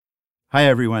Hi,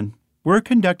 everyone. We're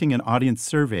conducting an audience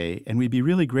survey, and we'd be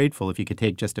really grateful if you could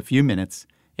take just a few minutes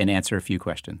and answer a few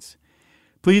questions.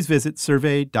 Please visit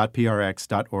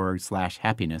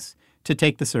survey.prx.org/happiness to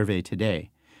take the survey today.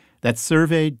 That's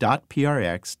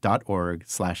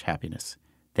survey.prx.org/happiness.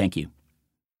 Thank you.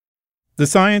 The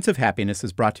Science of Happiness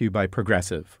is brought to you by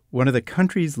Progressive, one of the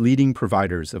country's leading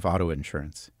providers of auto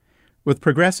insurance. With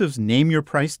Progressive's Name Your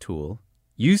Price tool,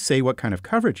 you say what kind of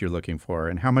coverage you're looking for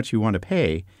and how much you want to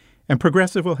pay, and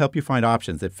Progressive will help you find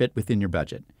options that fit within your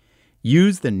budget.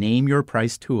 Use the Name Your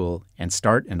Price tool and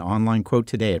start an online quote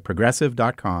today at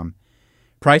Progressive.com.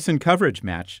 Price and coverage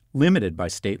match limited by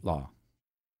state law.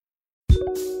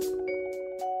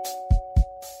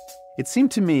 It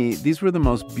seemed to me these were the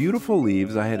most beautiful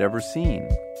leaves I had ever seen.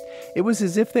 It was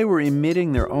as if they were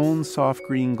emitting their own soft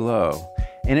green glow,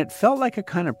 and it felt like a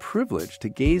kind of privilege to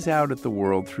gaze out at the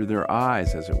world through their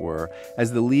eyes, as it were,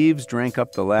 as the leaves drank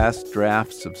up the last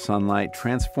drafts of sunlight,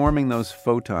 transforming those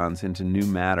photons into new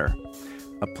matter.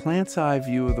 A plant's eye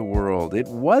view of the world. It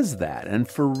was that, and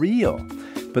for real.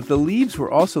 But the leaves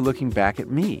were also looking back at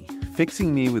me,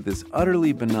 fixing me with this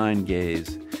utterly benign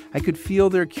gaze. I could feel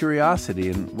their curiosity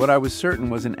and what I was certain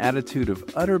was an attitude of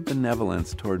utter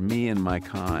benevolence toward me and my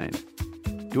kind.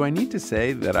 Do I need to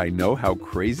say that I know how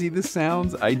crazy this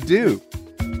sounds? I do.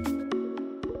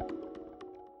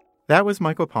 That was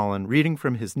Michael Pollan reading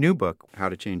from his new book, How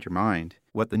to Change Your Mind,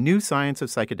 what the new science of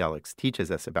psychedelics teaches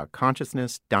us about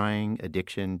consciousness, dying,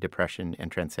 addiction, depression,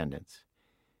 and transcendence.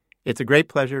 It's a great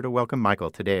pleasure to welcome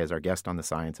Michael today as our guest on the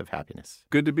Science of Happiness.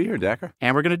 Good to be here, Decker.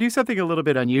 And we're going to do something a little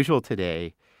bit unusual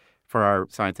today for our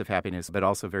Science of Happiness, but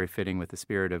also very fitting with the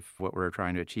spirit of what we're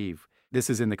trying to achieve. This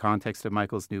is in the context of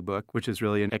Michael's new book, which is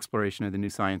really an exploration of the new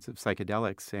science of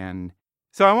psychedelics. And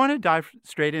so I want to dive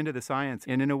straight into the science.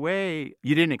 And in a way,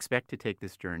 you didn't expect to take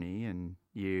this journey, and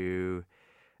you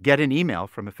get an email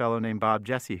from a fellow named Bob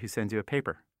Jesse who sends you a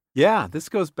paper. Yeah, this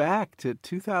goes back to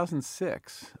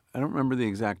 2006. I don't remember the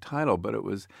exact title, but it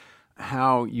was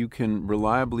how you can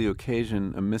reliably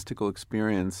occasion a mystical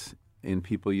experience in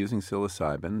people using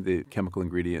psilocybin, the chemical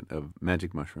ingredient of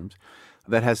magic mushrooms,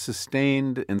 that has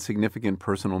sustained and significant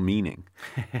personal meaning.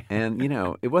 And,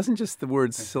 it wasn't just the word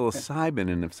psilocybin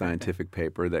in a scientific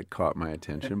paper that caught my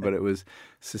attention, but it was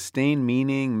sustained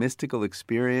meaning, mystical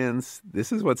experience.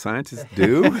 This is what scientists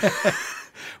do.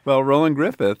 Well, Roland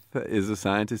Griffith is a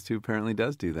scientist who apparently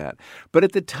does do that. But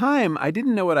at the time, I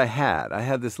didn't know what I had. I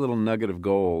had this little nugget of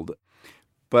gold,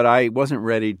 but I wasn't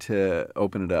ready to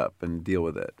open it up and deal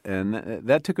with it. And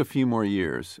that took a few more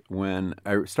years when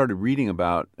I started reading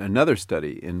about another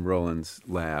study in Roland's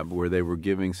lab where they were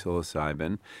giving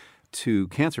psilocybin to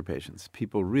cancer patients,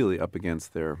 people really up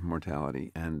against their mortality,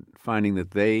 and finding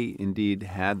that they indeed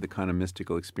had the kind of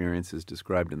mystical experiences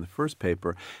described in the first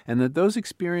paper, and that those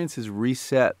experiences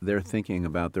reset their thinking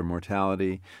about their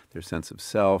mortality, their sense of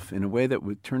self, in a way that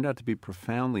turned out to be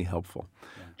profoundly helpful.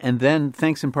 Yeah. And then,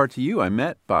 thanks in part to you, I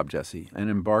met Bob Jesse and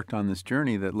embarked on this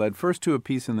journey that led first to a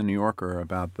piece in the New Yorker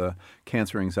about the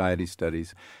cancer anxiety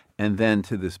studies, and then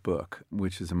to this book,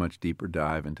 which is a much deeper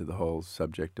dive into the whole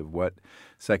subject of what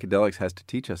psychedelics has to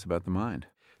teach us about the mind.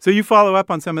 So you follow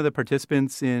up on some of the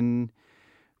participants in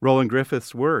Roland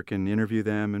Griffith's work and interview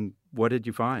them, and what did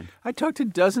you find? I talked to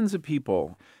dozens of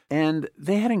people, and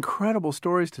they had incredible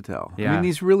stories to tell. Yeah. I mean,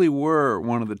 these really were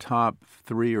one of the top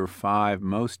 3 or 5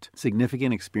 most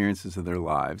significant experiences of their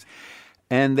lives.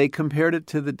 And they compared it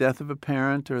to the death of a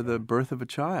parent or the birth of a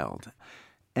child.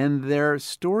 And their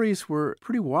stories were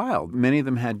pretty wild. Many of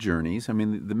them had journeys. I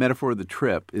mean, the metaphor of the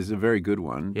trip is a very good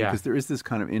one because there is this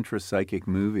kind of intrapsychic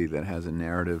movie that has a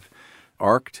narrative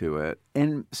arc to it.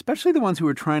 And especially the ones who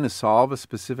were trying to solve a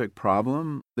specific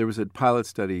problem. There was a pilot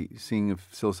study seeing if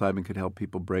psilocybin could help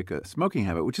people break a smoking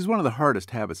habit, which is one of the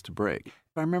hardest habits to break.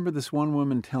 I remember this one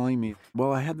woman telling me,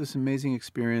 well, I had this amazing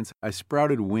experience. I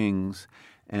sprouted wings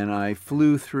and I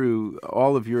flew through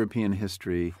all of European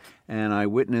history, and I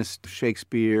witnessed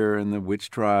Shakespeare and the witch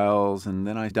trials, and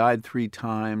then I died 3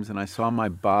 times, and I saw my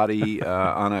body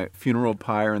on a funeral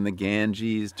pyre in the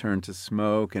Ganges turn to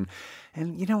smoke. And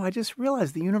I just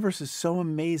realized the universe is so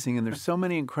amazing, and there's so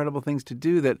many incredible things to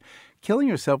do that killing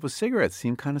yourself with cigarettes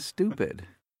seemed kind of stupid.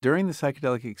 During the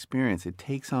psychedelic experience, it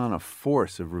takes on a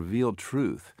force of revealed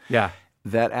truth. Yeah.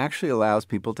 That actually allows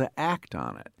people to act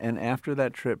on it. And after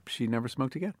that trip, she never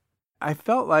smoked again. I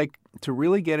felt like to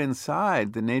really get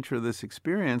inside the nature of this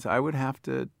experience, I would have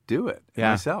to do it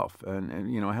myself. And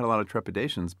I had a lot of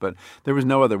trepidations, but there was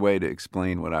no other way to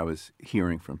explain what I was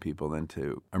hearing from people than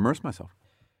to immerse myself.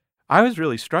 I was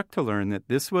really struck to learn that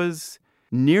this was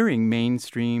nearing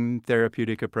mainstream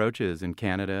therapeutic approaches in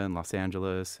Canada and Los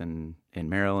Angeles and in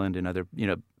Maryland and other,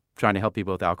 trying to help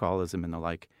people with alcoholism and the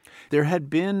like. There had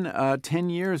been 10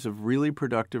 years of really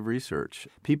productive research,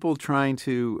 people trying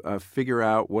to figure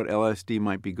out what LSD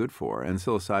might be good for and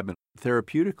psilocybin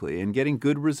therapeutically and getting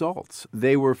good results.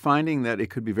 They were finding that it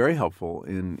could be very helpful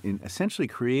in essentially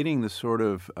creating the sort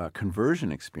of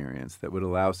conversion experience that would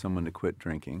allow someone to quit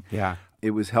drinking. Yeah.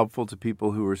 It was helpful to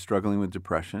people who were struggling with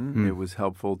depression. It was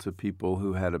helpful to people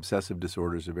who had obsessive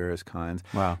disorders of various kinds.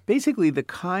 Wow. Basically, the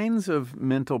kinds of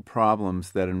mental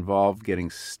problems that involve getting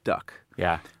stuck.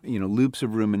 Yeah. Loops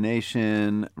of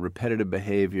rumination, repetitive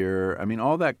behavior. I mean,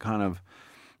 all that kind of,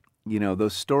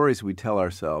 those stories we tell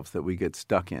ourselves that we get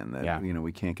stuck in, that,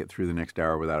 we can't get through the next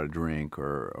hour without a drink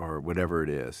or whatever it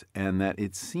is. And that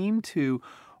it seemed to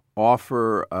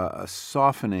offer a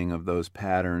softening of those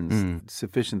patterns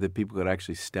sufficient that people could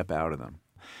actually step out of them.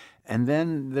 And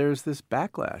then there's this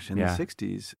backlash in the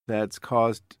 60s that's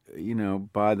caused,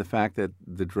 by the fact that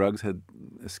the drugs had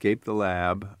escaped the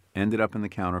lab, ended up in the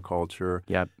counterculture.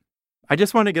 Yep. I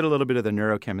just want to get a little bit of the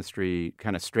neurochemistry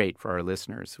kind of straight for our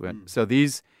listeners. So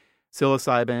these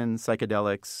psilocybin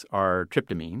psychedelics are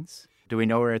tryptamines. Do we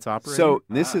know where it's operating? So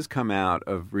this has come out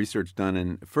of research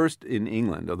done first in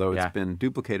England, although it's been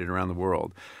duplicated around the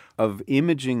world, of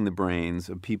imaging the brains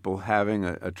of people having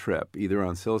a trip, either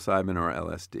on psilocybin or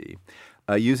LSD,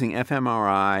 using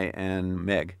fMRI and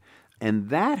MEG. And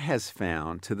that has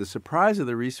found, to the surprise of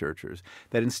the researchers,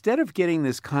 that instead of getting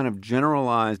this kind of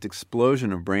generalized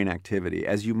explosion of brain activity,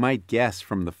 as you might guess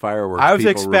from the fireworks I was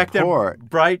people expecting report,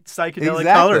 bright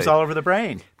psychedelic colors all over the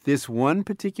brain. This one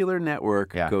particular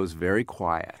network goes very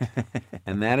quiet,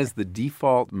 and that is the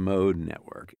default mode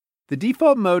network. The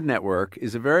default mode network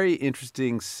is a very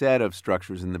interesting set of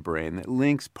structures in the brain that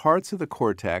links parts of the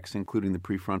cortex, including the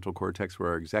prefrontal cortex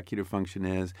where our executive function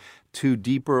is, to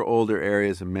deeper, older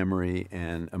areas of memory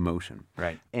and emotion.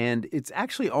 Right. And it's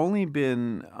actually only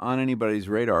been on anybody's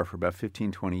radar for about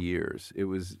 15, 20 years. It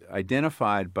was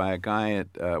identified by a guy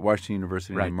at Washington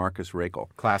University named Marcus Rakel.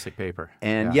 Classic paper.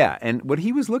 And and what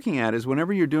he was looking at is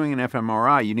whenever you're doing an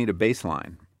fMRI, you need a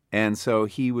baseline. And so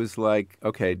he was like,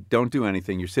 okay, don't do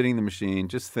anything. You're sitting in the machine.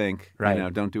 Just think.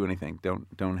 Right. Don't do anything.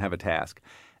 Don't have a task.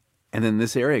 And then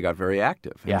this area got very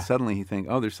active. And suddenly he thinks,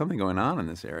 there's something going on in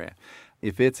this area.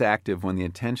 If it's active when the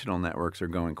attentional networks are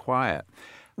going quiet.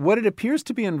 What it appears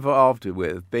to be involved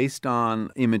with, based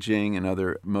on imaging and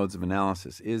other modes of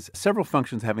analysis, is several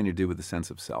functions having to do with the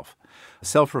sense of self.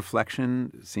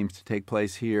 Self-reflection seems to take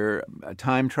place here,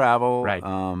 time travel,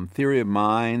 theory of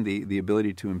mind, the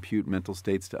ability to impute mental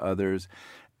states to others,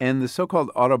 and the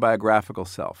so-called autobiographical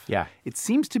self. Yeah. It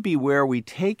seems to be where we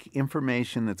take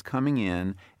information that's coming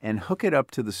in and hook it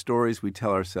up to the stories we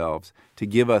tell ourselves to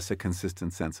give us a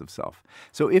consistent sense of self.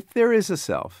 So if there is a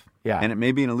self, and it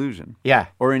may be an illusion,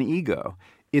 or an ego,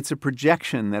 it's a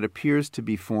projection that appears to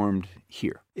be formed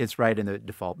here. It's right in the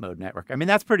default mode network. I mean,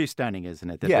 that's pretty stunning, isn't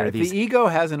it? That if the ego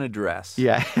has an address,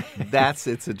 that's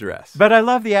its address. But I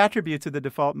love the attributes of the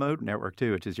default mode network,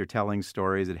 too, which is you're telling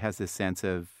stories. It has this sense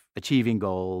of achieving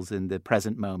goals in the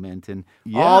present moment and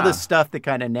all the stuff that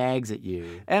kind of nags at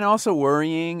you. And also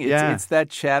worrying. It's that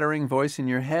chattering voice in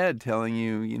your head telling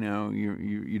you,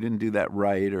 you didn't do that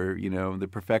right, or, the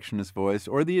perfectionist voice,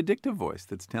 or the addictive voice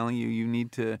that's telling you you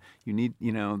need,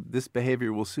 this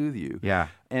behavior will soothe you. Yeah.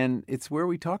 And it's where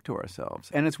we talk to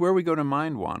ourselves. And it's where we go to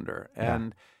mind wander.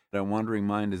 And a wandering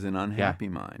mind is an unhappy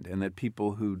mind, and that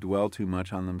people who dwell too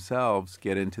much on themselves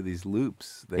get into these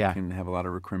loops that can have a lot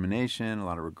of recrimination, a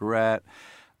lot of regret.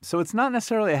 So it's not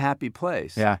necessarily a happy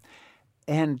place. Yeah.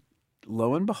 And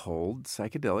lo and behold,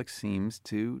 psychedelics seems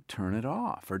to turn it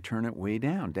off or turn it way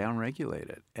down, downregulate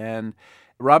it. And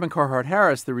Robin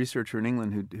Carhart-Harris, the researcher in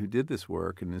England who did this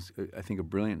work and is, I think, a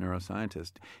brilliant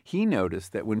neuroscientist, he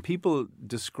noticed that when people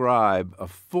describe a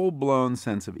full-blown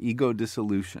sense of ego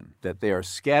dissolution, that they are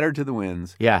scattered to the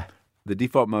winds, the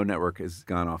default mode network has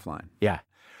gone offline. Yeah.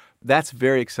 That's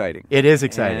very exciting. It is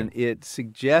exciting. And it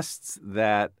suggests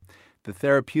that the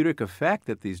therapeutic effect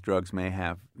that these drugs may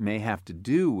have to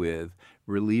do with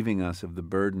relieving us of the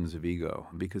burdens of ego,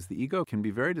 because the ego can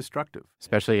be very destructive.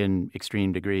 Especially in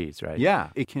extreme degrees, right? Yeah,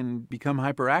 it can become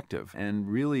hyperactive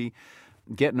and really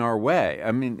get in our way.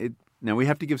 I mean, now we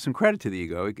have to give some credit to the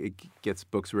ego. It gets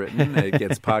books written, it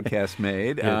gets podcasts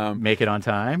made. Make it on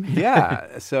time.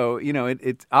 So,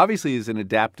 it obviously is an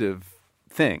adaptive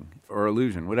thing or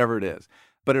illusion, whatever it is.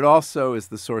 But it also is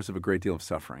the source of a great deal of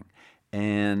suffering.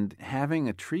 And having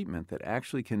a treatment that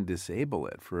actually can disable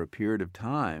it for a period of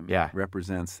time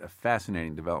represents a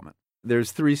fascinating development.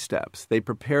 There's 3 steps. They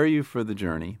prepare you for the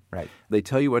journey. Right. They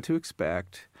tell you what to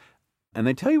expect. And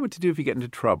they tell you what to do if you get into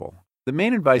trouble. The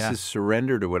main advice is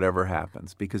surrender to whatever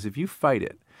happens, because if you fight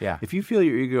it, Yeah. If you feel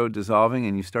your ego dissolving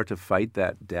and you start to fight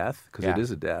that death, because it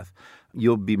is a death,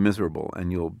 you'll be miserable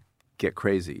and you'll get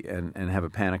crazy and have a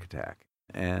panic attack.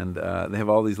 And they have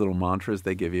all these little mantras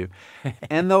they give you.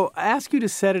 And they'll ask you to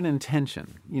set an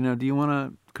intention. Do you want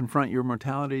to confront your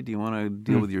mortality? Do you want to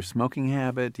deal with your smoking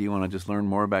habit? Do you want to just learn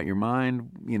more about your mind?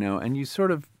 And you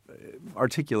sort of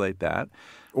articulate that,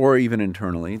 or even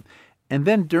internally. And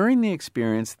then during the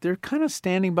experience, they're kind of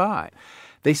standing by.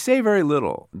 They say very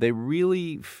little. They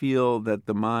really feel that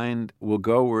the mind will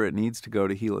go where it needs to go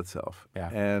to heal itself.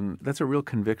 Yeah. And that's a real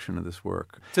conviction of this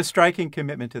work. It's a striking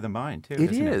commitment to the mind, too,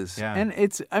 It isn't is. it? Yeah. And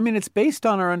it's based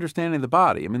on our understanding of the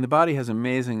body. The body has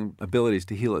amazing abilities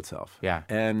to heal itself. Yeah.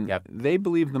 And they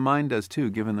believe the mind does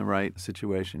too, given the right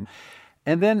situation.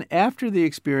 And then after the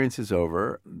experience is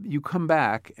over, you come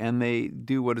back and they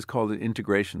do what is called an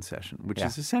integration session, which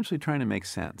is essentially trying to make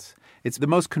sense. It's the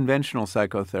most conventional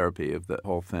psychotherapy of the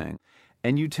whole thing.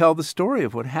 And you tell the story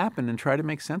of what happened and try to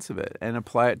make sense of it and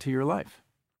apply it to your life.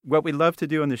 What we love to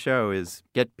do on the show is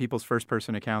get people's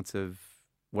first-person accounts of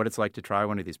what it's like to try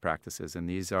one of these practices. And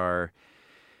these are,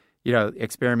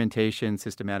 experimentation,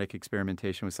 systematic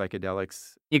experimentation with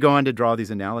psychedelics. You go on to draw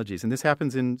these analogies. And this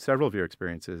happens in several of your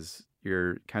experiences.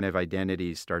 Your kind of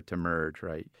identities start to merge,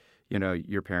 right?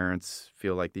 Your parents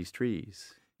feel like these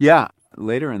trees. Yeah.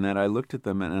 Later in that, I looked at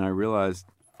them and I realized,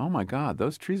 oh my God,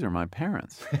 those trees are my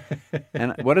parents.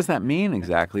 And what does that mean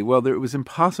exactly? Well, it was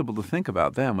impossible to think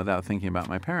about them without thinking about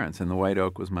my parents. And the white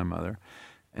oak was my mother.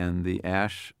 And the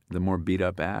ash, the more beat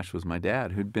up ash, was my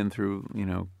dad, who'd been through,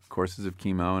 courses of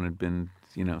chemo and had been,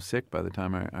 sick by the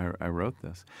time I wrote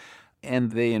this.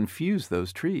 And they infuse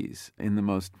those trees in the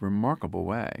most remarkable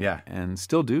way. Yeah. And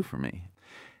still do for me.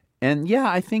 And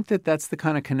I think that's the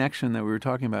kind of connection that we were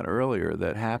talking about earlier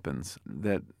that happens,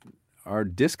 that our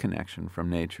disconnection from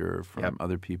nature, from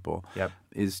other people,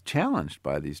 is challenged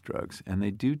by these drugs. And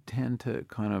they do tend to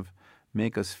kind of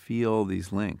make us feel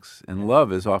these links. And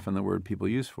love is often the word people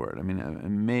use for it. I'm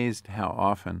amazed how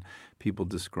often people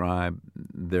describe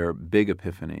their big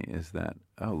epiphany is that,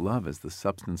 love is the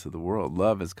substance of the world.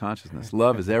 Love is consciousness.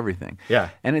 Love is everything. Yeah.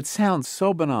 And it sounds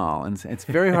so banal, and it's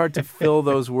very hard to fill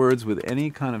those words with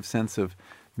any kind of sense of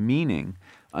meaning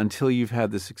until you've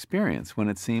had this experience, when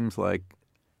it seems like,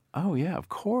 oh yeah, of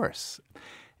course.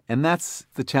 And that's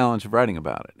the challenge of writing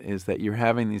about it, is that you're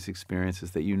having these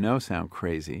experiences that sound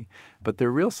crazy, but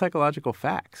they're real psychological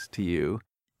facts to you.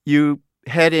 You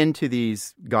head into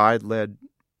these guide-led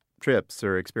trips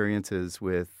or experiences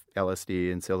with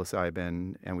LSD and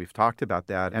psilocybin, and we've talked about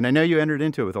that. And I know you entered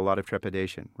into it with a lot of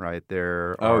trepidation, right?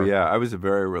 I was a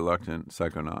very reluctant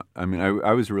psychonaut.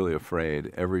 I was really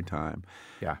afraid every time.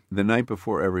 Yeah. The night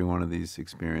before every one of these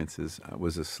experiences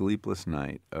was a sleepless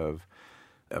night of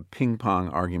a ping-pong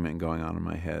argument going on in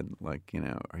my head, like,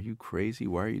 are you crazy?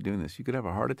 Why are you doing this? You could have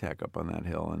a heart attack up on that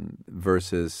hill. And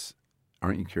versus,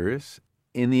 aren't you curious?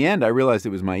 In the end, I realized it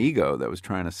was my ego that was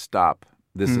trying to stop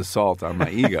this assault on my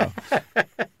ego.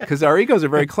 Because our egos are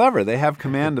very clever. They have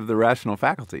command of the rational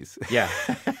faculties. Yeah.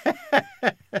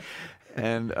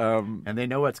 And they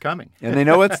know what's coming. And they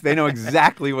know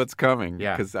exactly what's coming.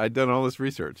 Yeah. Because I'd done all this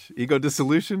research. Ego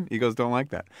dissolution, egos don't like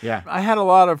that. Yeah. I had a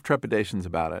lot of trepidations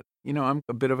about it. I'm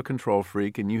a bit of a control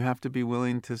freak, and you have to be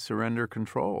willing to surrender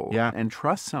control and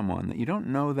trust someone that you don't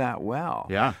know that well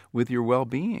with your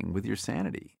well-being, with your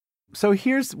sanity. So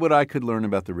here's what I could learn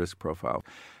about the risk profile.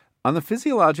 On the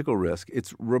physiological risk,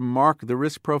 the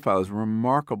risk profile is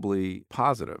remarkably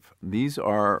positive. These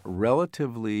are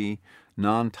relatively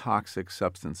non-toxic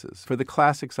substances. For the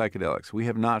classic psychedelics, we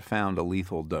have not found a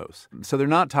lethal dose. So they're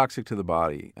not toxic to the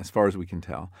body, as far as we can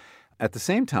tell. At the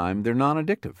same time, they're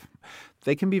non-addictive.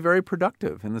 They can be very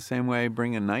productive in the same way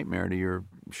bring a nightmare to your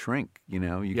shrink. You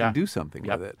can do something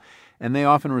with it. And they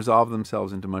often resolve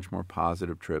themselves into much more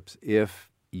positive trips if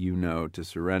you know to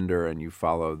surrender and you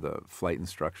follow the flight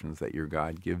instructions that your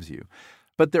guide gives you.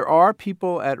 But there are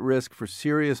people at risk for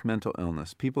serious mental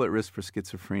illness, people at risk for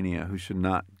schizophrenia who should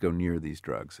not go near these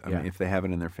drugs. If they have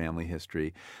it in their family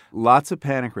history. Lots of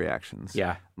panic reactions.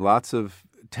 Yeah. Lots of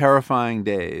terrifying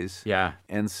days. Yeah.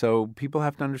 And so people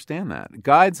have to understand that.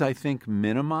 Guides, I think,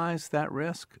 minimize that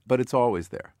risk, but it's always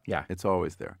there. Yeah. It's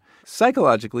always there.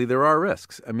 Psychologically, there are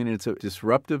risks. It's a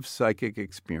disruptive psychic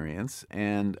experience,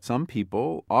 and some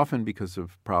people, often because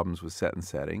of problems with set and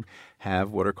setting, have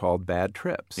what are called bad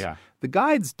trips. Yeah. The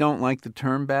guides don't like the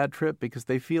term bad trip because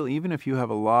they feel even if you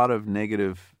have a lot of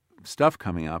negative stuff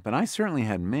coming up, and I certainly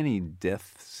had many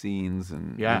death scenes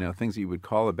and things that you would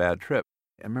call a bad trip,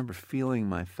 I remember feeling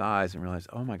my thighs and realized,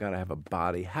 oh my God, I have a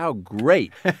body. How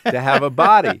great to have a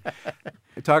body.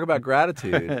 Talk about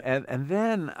gratitude. And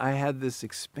then I had this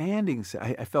expanding,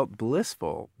 I felt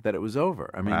blissful that it was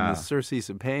over. I mean, Wow. the surcease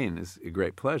of pain is a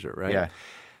great pleasure, right? Yeah.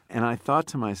 And I thought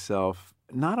to myself,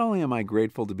 not only am I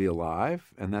grateful to be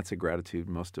alive, and that's a gratitude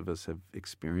most of us have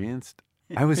experienced,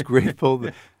 I was grateful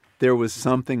that there was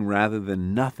something rather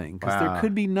than nothing, because there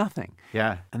could be nothing.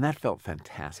 Yeah. And that felt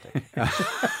fantastic.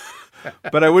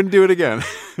 But I wouldn't do it again.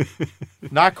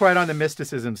 Not quite on the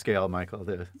mysticism scale, Michael.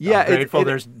 Yeah, I'm grateful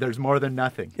there's more than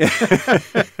nothing.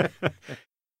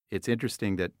 It's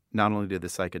interesting that not only did the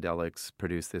psychedelics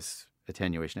produce this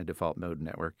attenuation of default mode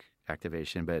network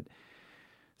activation, but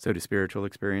so do spiritual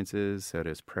experiences, so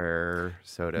does prayer,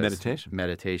 so does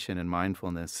meditation and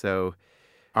mindfulness. So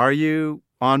are you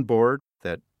on board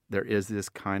that there is this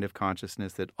kind of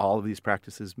consciousness that all of these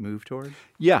practices move toward?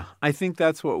 Yeah, I think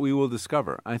that's what we will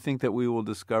discover. I think that we will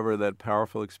discover that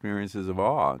powerful experiences of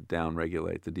awe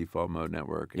downregulate the default mode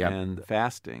network, and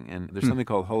fasting. And there's something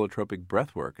called holotropic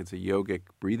breath work. It's a yogic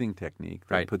breathing technique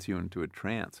that puts you into a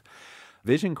trance.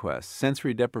 Vision quest,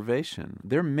 sensory deprivation.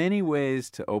 There are many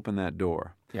ways to open that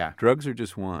door. Yeah. Drugs are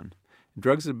just one.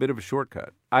 Drugs is a bit of a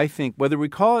shortcut. I think whether we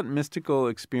call it mystical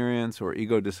experience or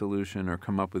ego dissolution or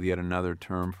come up with yet another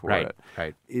term for it,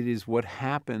 it is what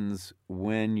happens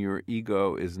when your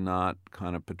ego is not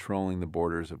kind of patrolling the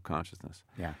borders of consciousness.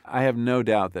 Yeah. I have no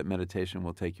doubt that meditation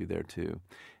will take you there too,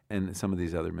 and some of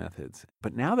these other methods.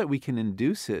 But now that we can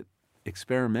induce it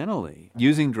experimentally,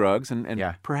 using drugs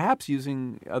and perhaps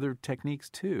using other techniques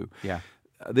too,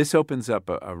 this opens up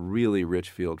a really rich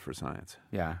field for science.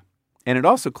 Yeah. And it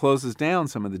also closes down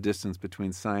some of the distance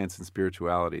between science and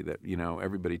spirituality that,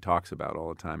 everybody talks about all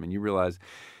the time. And you realize,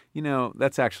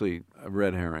 that's actually a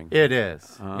red herring. It is.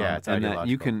 It's and ideological. that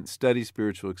you can study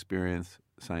spiritual experience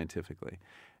scientifically.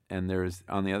 And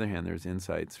on the other hand, there's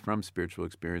insights from spiritual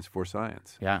experience for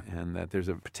science. Yeah. And that there's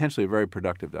potentially a very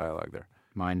productive dialogue there.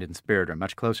 Mind and spirit are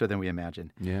much closer than we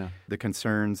imagine. Yeah. The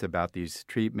concerns about these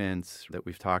treatments that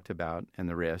we've talked about and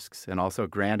the risks, and also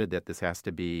granted that this has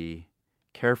to be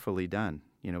carefully done,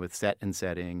 with set and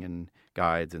setting and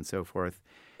guides and so forth.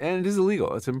 And it is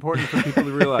illegal. It's important for people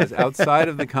to realize outside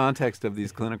of the context of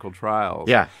these clinical trials,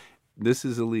 this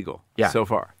is illegal so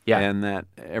far, and that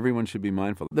everyone should be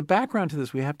mindful. The background to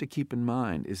this we have to keep in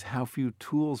mind is how few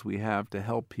tools we have to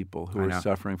help people who are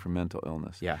suffering from mental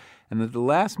illness. Yeah. And that the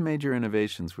last major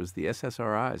innovations was the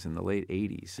SSRIs in the late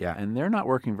 80s. Yeah. And they're not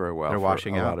working very well for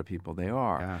a lot of people. They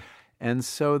are. Yeah. And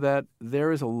so that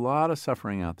there is a lot of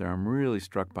suffering out there. I'm really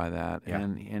struck by that. Yeah.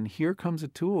 And here comes a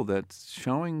tool that's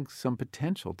showing some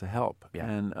potential to help. Yeah.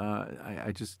 And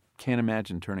I just can't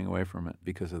imagine turning away from it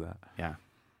because of that. Yeah.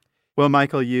 Well,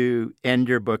 Michael, you end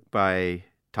your book by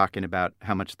talking about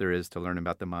how much there is to learn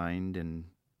about the mind and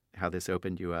how this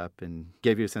opened you up and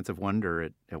gave you a sense of wonder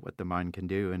at what the mind can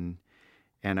do.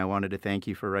 And I wanted to thank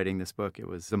you for writing this book. It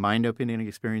was a mind-opening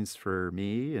experience for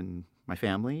me and my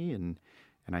family and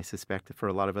I suspect for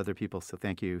a lot of other people. So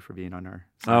thank you for being on our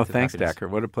Science of thanks, Happiness. Dacker.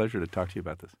 What a pleasure to talk to you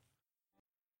about this.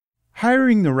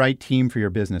 Hiring the right team for your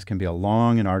business can be a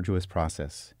long and arduous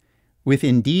process. With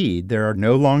Indeed, there are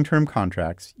no long-term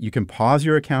contracts. You can pause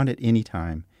your account at any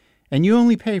time, and you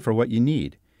only pay for what you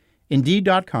need.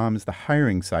 Indeed.com is the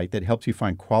hiring site that helps you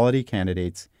find quality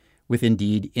candidates with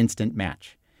Indeed Instant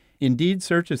Match. Indeed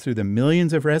searches through the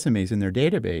millions of resumes in their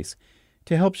database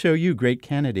to help show you great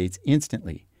candidates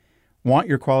instantly. Want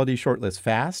your quality shortlist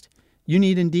fast? You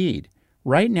need Indeed.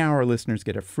 Right now, our listeners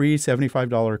get a free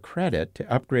 $75 credit to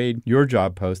upgrade your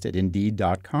job post at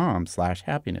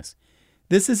Indeed.com/happiness.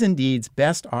 This is Indeed's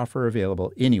best offer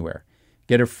available anywhere.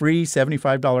 Get a free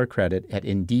 $75 credit at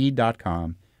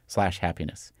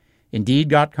Indeed.com/happiness.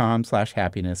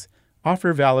 Indeed.com/happiness.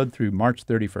 Offer valid through March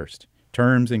 31st.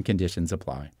 Terms and conditions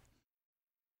apply.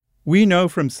 We know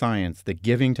from science that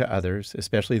giving to others,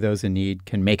 especially those in need,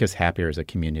 can make us happier as a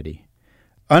community.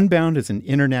 Unbound is an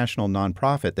international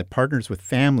nonprofit that partners with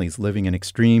families living in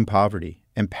extreme poverty,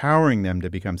 empowering them to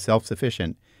become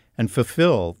self-sufficient and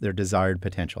fulfill their desired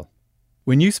potential.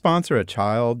 When you sponsor a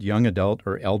child, young adult,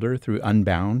 or elder through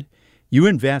Unbound, you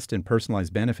invest in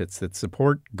personalized benefits that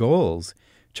support goals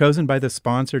chosen by the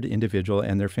sponsored individual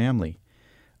and their family.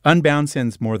 Unbound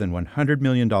sends more than $100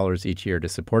 million each year to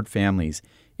support families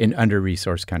in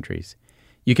under-resourced countries.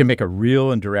 You can make a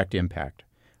real and direct impact,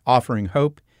 offering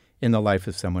hope in the life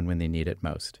of someone when they need it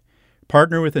most.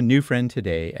 Partner with a new friend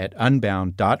today at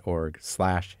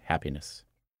unbound.org/happiness.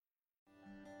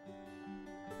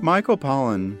 Michael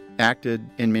Pollan acted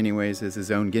in many ways as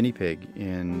his own guinea pig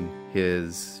in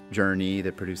his journey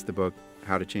that produced the book,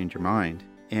 How to Change Your Mind.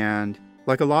 And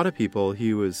Like a lot of people,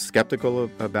 he was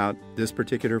skeptical about this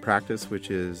particular practice,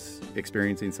 which is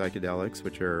experiencing psychedelics,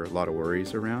 which are a lot of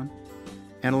worries around.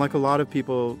 And like a lot of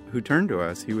people who turned to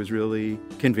us, he was really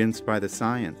convinced by the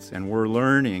science. And we're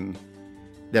learning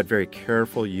that very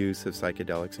careful use of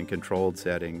psychedelics in controlled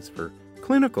settings for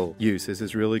clinical uses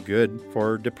is really good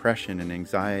for depression and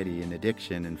anxiety and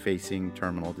addiction and facing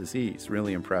terminal disease.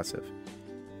 Really impressive.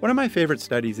 One of my favorite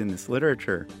studies in this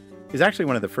literature is actually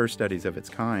one of the first studies of its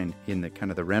kind in the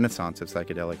kind of the renaissance of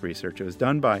psychedelic research. It was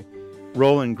done by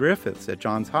Roland Griffiths at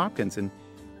Johns Hopkins. And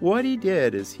what he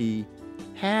did is he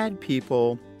had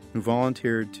people who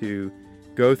volunteered to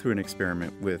go through an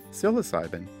experiment with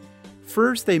psilocybin.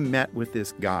 First, they met with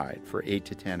this guide for 8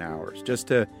 to 10 hours just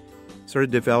to sort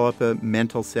of develop a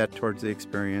mental set towards the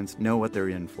experience, know what they're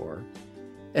in for.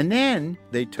 And then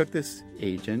they took this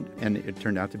agent, and it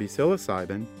turned out to be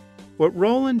psilocybin. What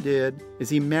Roland did is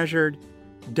he measured,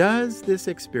 does this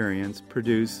experience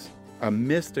produce a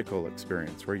mystical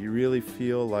experience where you really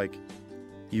feel like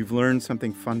you've learned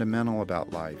something fundamental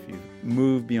about life, you've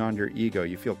moved beyond your ego,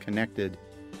 you feel connected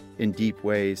in deep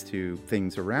ways to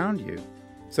things around you.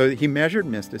 So he measured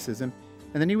mysticism,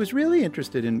 and then he was really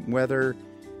interested in whether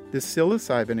this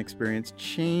psilocybin experience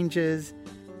changes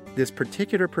this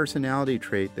particular personality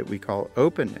trait that we call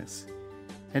openness.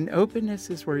 And openness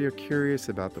is where you're curious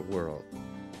about the world.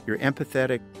 You're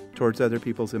empathetic towards other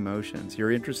people's emotions.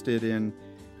 You're interested in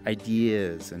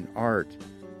ideas and art.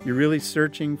 You're really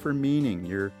searching for meaning.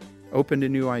 You're open to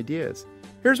new ideas.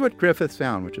 Here's what Griffiths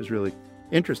found, which is really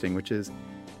interesting, which is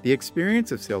the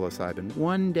experience of psilocybin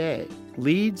one day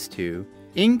leads to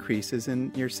increases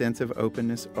in your sense of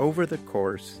openness over the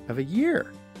course of a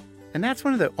year. And that's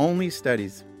one of the only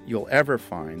studies you'll ever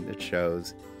find that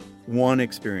shows one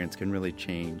experience can really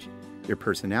change your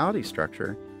personality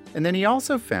structure. And then he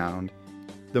also found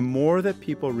the more that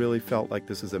people really felt like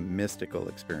this is a mystical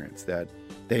experience, that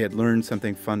they had learned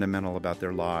something fundamental about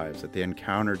their lives, that they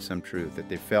encountered some truth, that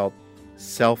they felt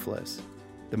selfless,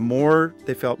 the more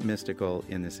they felt mystical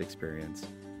in this experience,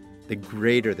 the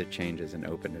greater the changes in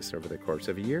openness over the course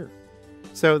of a year.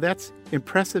 So that's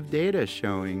impressive data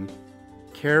showing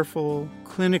careful,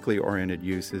 clinically oriented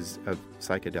uses of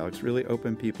psychedelics really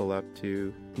open people up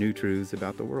to new truths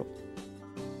about the world.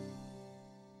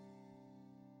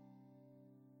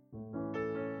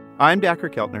 I'm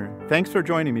Dacher Keltner. Thanks for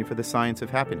joining me for The Science of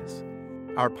Happiness.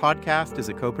 Our podcast is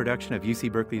a co-production of UC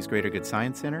Berkeley's Greater Good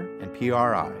Science Center and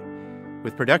PRI,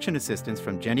 with production assistance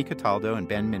from Jenny Cataldo and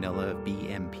Ben Manila of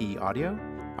BMP Audio.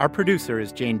 Our producer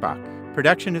is Jane Bach.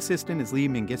 Production assistant is Lee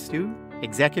Mengistu.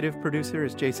 Executive producer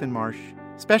is Jason Marsh.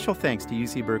 Special thanks to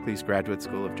UC Berkeley's Graduate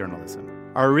School of Journalism.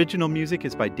 Our original music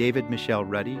is by David Michel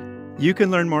Ruddy. You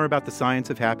can learn more about the science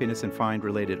of happiness and find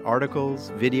related articles,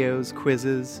 videos,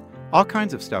 quizzes, all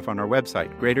kinds of stuff on our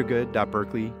website,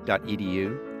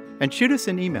 greatergood.berkeley.edu. And shoot us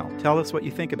an email. Tell us what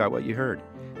you think about what you heard.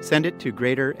 Send it to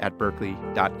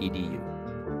greater@berkeley.edu.